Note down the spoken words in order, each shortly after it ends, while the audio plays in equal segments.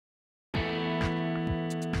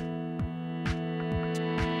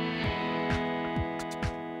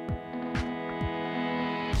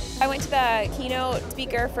I went to the keynote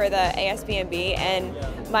speaker for the ASBMB, and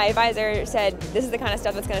my advisor said this is the kind of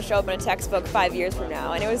stuff that's going to show up in a textbook 5 years from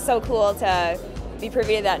now, and it was so cool to be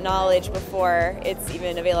privy to that knowledge before it's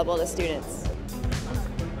even available to students.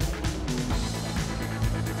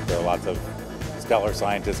 There are lots of stellar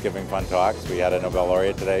scientists giving fun talks. We had a Nobel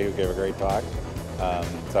laureate today who gave a great talk,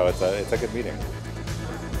 so it's a good meeting.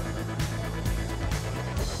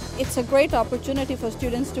 It's a great opportunity for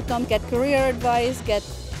students to come get career advice, get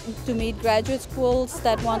to meet graduate schools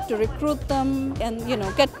that want to recruit them, and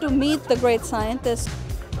get to meet the great scientists.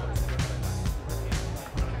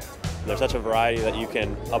 There's such a variety that you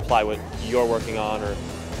can apply what you're working on, or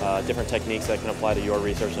different techniques that can apply to your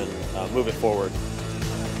research and move it forward.